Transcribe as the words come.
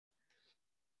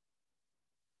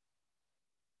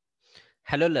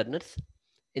Hello learners,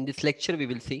 in this lecture we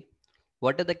will see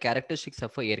what are the characteristics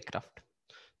of a aircraft.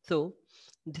 So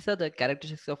these are the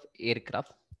characteristics of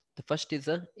aircraft. The first is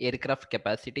a aircraft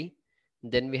capacity,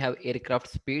 then we have aircraft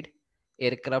speed,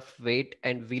 aircraft weight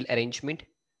and wheel arrangement,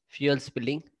 fuel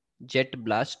spilling, jet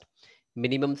blast,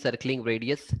 minimum circling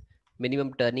radius,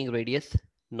 minimum turning radius,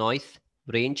 noise,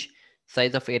 range,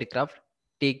 size of aircraft,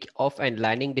 take off and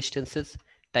landing distances,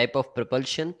 type of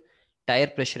propulsion, tire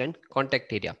pressure and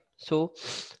contact area. So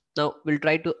now we'll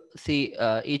try to see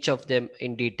each of them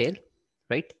in detail,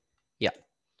 right? Yeah.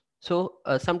 So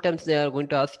sometimes they are going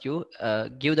to ask you,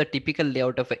 give the typical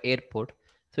layout of an airport.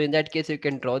 So in that case, you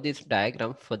can draw this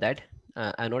diagram for that.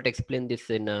 I not explain this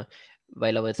in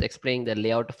while I was explaining the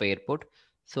layout of airport.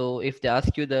 So if they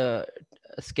ask you the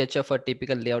sketch of a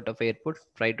typical layout of airport,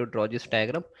 try to draw this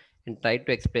diagram and try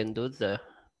to explain those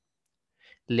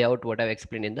layout what I've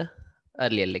explained in the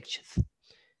earlier lectures.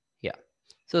 Yeah.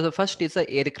 So the first is the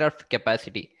aircraft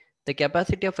capacity. The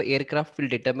capacity of an aircraft will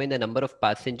determine the number of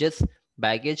passengers,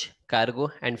 baggage,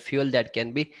 cargo, and fuel that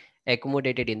can be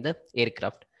accommodated in the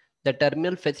aircraft. The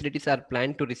terminal facilities are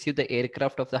planned to receive the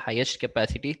aircraft of the highest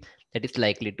capacity that is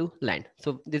likely to land.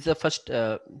 So this is the first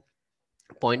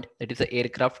point, that is the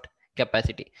aircraft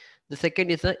capacity. The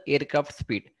second is the aircraft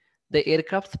speed. The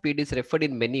aircraft speed is referred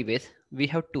in many ways. We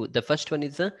have two. The first one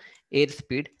is the air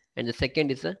speed and the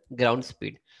second is the ground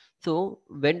speed. So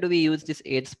when do we use this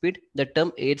air speed? The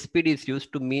term air speed is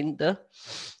used to mean the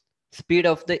speed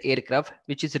of the aircraft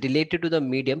which is related to the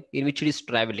medium in which it is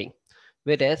traveling.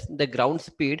 Whereas the ground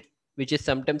speed, which is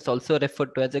sometimes also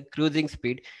referred to as a cruising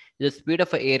speed, is the speed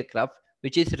of an aircraft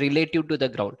which is relative to the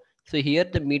ground. So here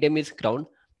the medium is ground,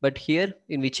 but here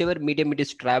in whichever medium it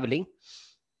is traveling,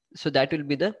 so that will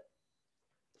be the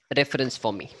reference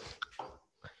for me.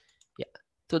 Yeah.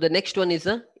 So the next one is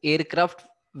the aircraft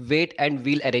weight and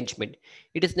wheel arrangement.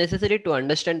 It is necessary to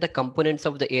understand the components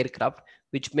of the aircraft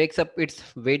which makes up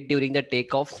its weight during the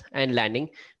takeoffs and landing,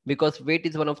 because weight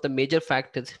is one of the major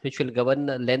factors which will govern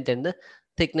the length and the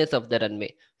thickness of the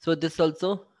runway. So this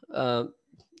also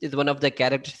is one of the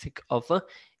characteristic of a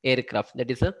aircraft, that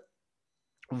is a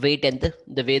weight and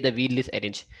the way the wheel is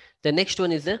arranged. The next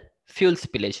one is the fuel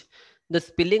spillage. The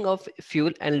spilling of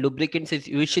fuel and lubricants is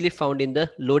usually found in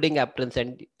the loading aprons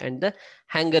and the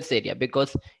hangars area,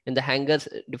 because in the hangars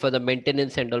for the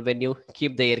maintenance and all, when you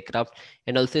keep the aircraft,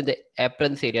 and also in the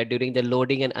aprons area during the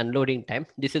loading and unloading time,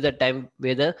 this is the time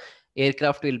where the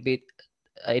aircraft will be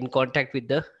in contact with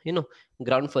the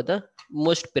ground for the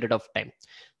most period of time.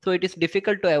 So it is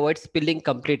difficult to avoid spilling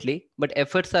completely, but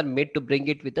efforts are made to bring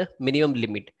it with a minimum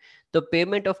limit. The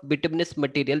pavement of bituminous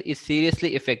material is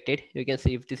seriously affected. You can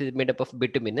see if this is made up of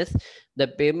bituminous, the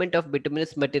pavement of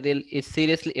bituminous material is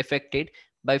seriously affected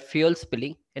by fuel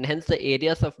spilling, and hence the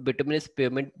areas of bituminous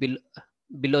pavement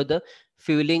below the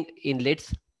fueling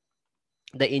inlets,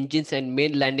 the engines and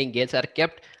main landing gears are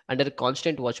kept under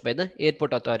constant watch by the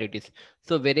airport authorities.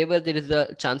 So wherever there is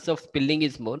a chance of spilling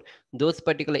is more, those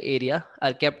particular area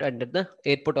are kept under the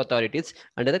airport authorities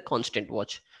under the constant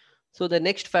watch. So the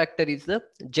next factor is the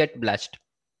jet blast.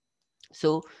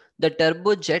 So the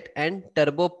turbojet and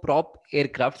turboprop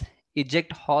aircrafts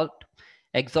eject hot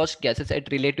exhaust gases at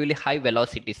relatively high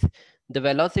velocities. The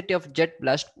velocity of jet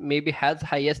blast may be as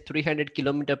high as 300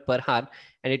 km per hour,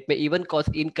 and it may even cause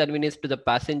inconvenience to the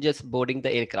passengers boarding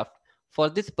the aircraft. For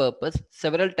this purpose,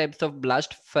 several types of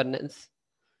blast fences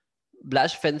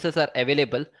are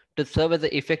available to serve as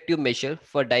an effective measure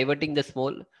for diverting the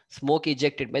small smoke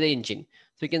ejected by the engine.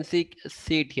 So you can see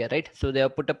it here, right? So they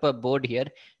have put up a board here.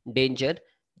 Danger: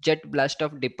 jet blast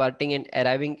of departing and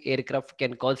arriving aircraft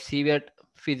can cause severe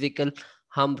physical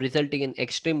harm, resulting in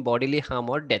extreme bodily harm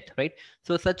or death, right?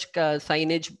 So such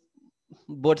signage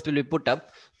boards will be put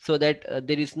up so that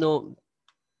there is no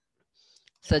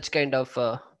such kind of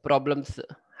problems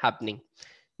happening.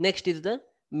 Next is the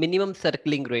minimum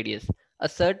circling radius. A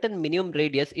certain minimum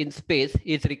radius in space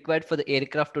is required for the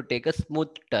aircraft to take a smooth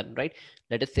turn, right?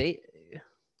 Let us say,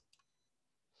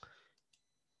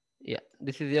 yeah,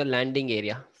 this is your landing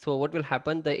area. So what will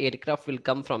happen? The aircraft will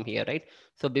come from here, right?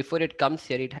 So before it comes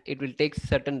here, it will take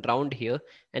certain round here,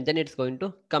 and then it's going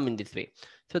to come in this way.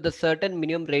 So the certain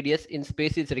minimum radius in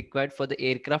space is required for the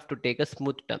aircraft to take a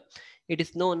smooth turn. It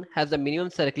is known as the minimum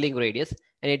circling radius,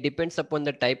 and it depends upon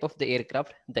the type of the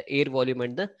aircraft, the air volume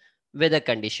and the weather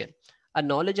condition. A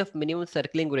knowledge of minimum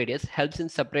circling radius helps in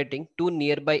separating two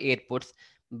nearby airports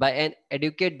by an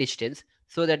adequate distance,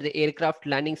 so that the aircraft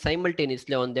landing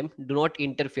simultaneously on them do not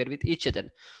interfere with each other.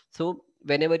 So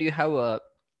whenever you have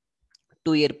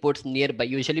two airports nearby,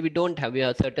 usually we don't have, we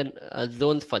have certain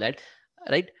zones for that,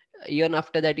 right? Even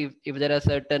after that, if there are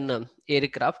certain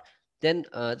aircraft, then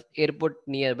airport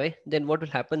nearby, then what will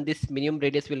happen, this minimum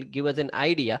radius will give us an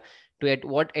idea to at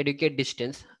what adequate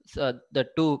distance the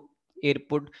two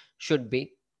airport should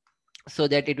be, so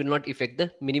that it will not affect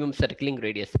the minimum circling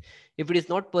radius. If it is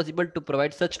not possible to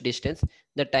provide such distance,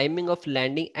 the timing of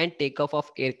landing and takeoff of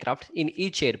aircraft in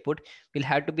each airport will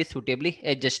have to be suitably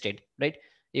adjusted, right?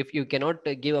 If you cannot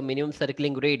give a minimum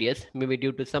circling radius, maybe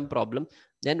due to some problem,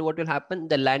 then what will happen,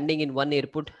 the landing in one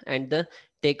airport and the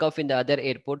takeoff in the other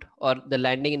airport, or the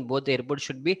landing in both airports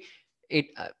should be it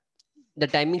the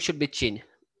timing should be changed,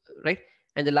 right?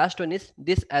 And the last one is,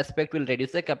 this aspect will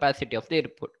reduce the capacity of the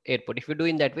airport. If you do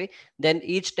in that way, then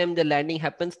each time the landing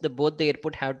happens, the both the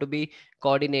airport have to be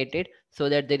coordinated, so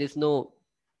that there is no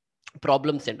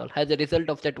problems and all. As a result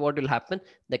of that, what will happen,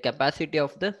 the capacity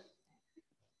of the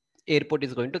airport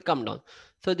is going to come down.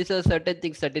 So these are certain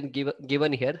things certain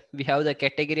given here. We have the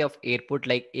category of airport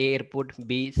like A airport,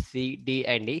 B, C, D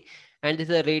and E, and this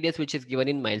is a radius which is given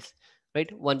in miles,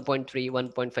 right? 1.3,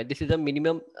 1.5. This is a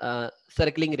minimum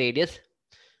circling radius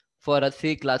for a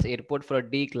C class airport, for a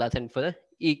D class, and for the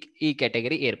E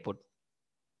category airport.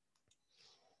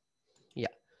 Yeah.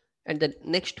 And the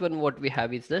next one what we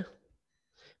have is the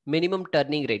minimum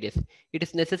turning radius. It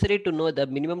is necessary to know the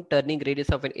minimum turning radius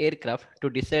of an aircraft to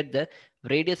decide the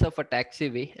radius of a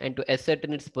taxiway and to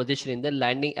ascertain its position in the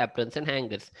landing aprons and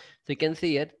hangars. So you can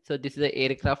see here, so this is the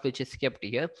aircraft which is kept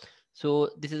here.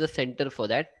 So this is the center for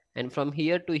that. And from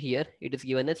here to here, it is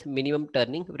given as minimum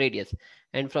turning radius.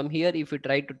 And from here, if you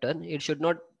try to turn, it should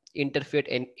not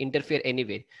interfere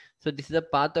anywhere. So this is the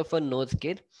path of a nose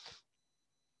gear.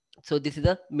 So this is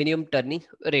the minimum turning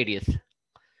radius.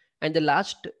 And the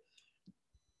last,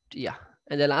 yeah,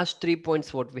 and the last 3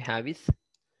 points what we have is,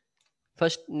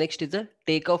 next is the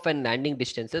takeoff and landing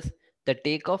distances. The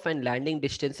takeoff and landing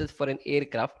distances for an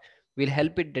aircraft will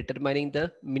help in determining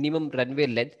the minimum runway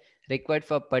length required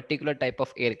for a particular type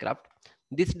of aircraft.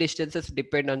 These distances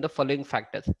depend on the following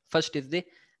factors. First is the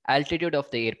altitude of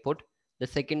the airport. The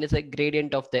second is the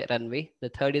gradient of the runway. The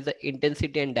third is the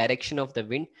intensity and direction of the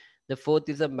wind. The fourth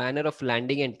is the manner of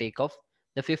landing and takeoff.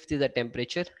 The fifth is the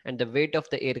temperature and the weight of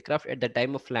the aircraft at the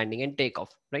time of landing and takeoff,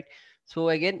 right? So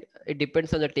again, it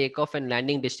depends on the takeoff and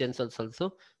landing distances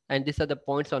also. And these are the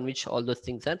points on which all those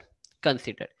things are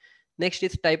considered. Next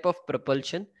is type of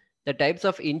propulsion. The types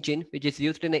of engine which is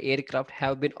used in an aircraft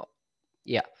have been,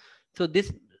 yeah. So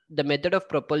the method of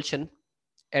propulsion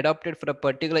adopted for a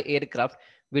particular aircraft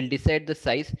will decide the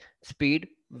size, speed,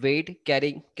 weight,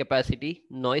 carrying capacity,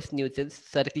 noise nuisance,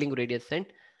 circling radius, and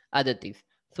other things.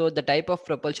 So the type of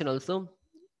propulsion also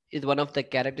is one of the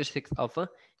characteristics of a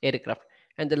aircraft.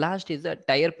 And the last is the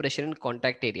tire pressure and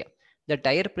contact area. The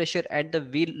tire pressure and the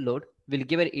wheel load will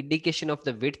give an indication of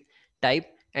the width, type,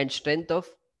 and strength of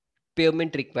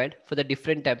pavement required for the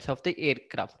different types of the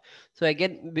aircraft. So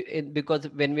again, because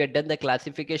when we are done the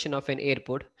classification of an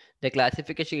airport, the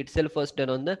classification itself was done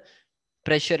on the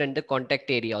pressure and the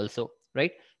contact area also,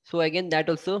 right? So again, that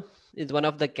also is one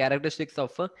of the characteristics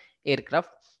of a aircraft,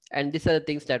 and these are the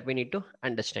things that we need to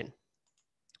understand.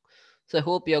 So I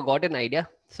hope you have got an idea.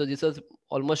 So this was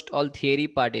almost all theory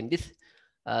part in this.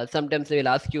 Sometimes they will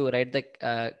ask you write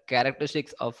the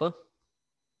characteristics of a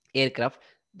aircraft.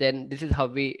 Then this is how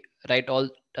we write all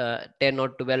 10 or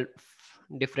 12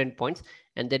 different points,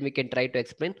 and then we can try to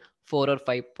explain 4 or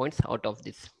 5 points out of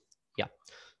this. Yeah.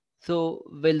 So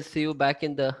we'll see you back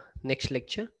in the next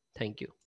lecture. Thank you.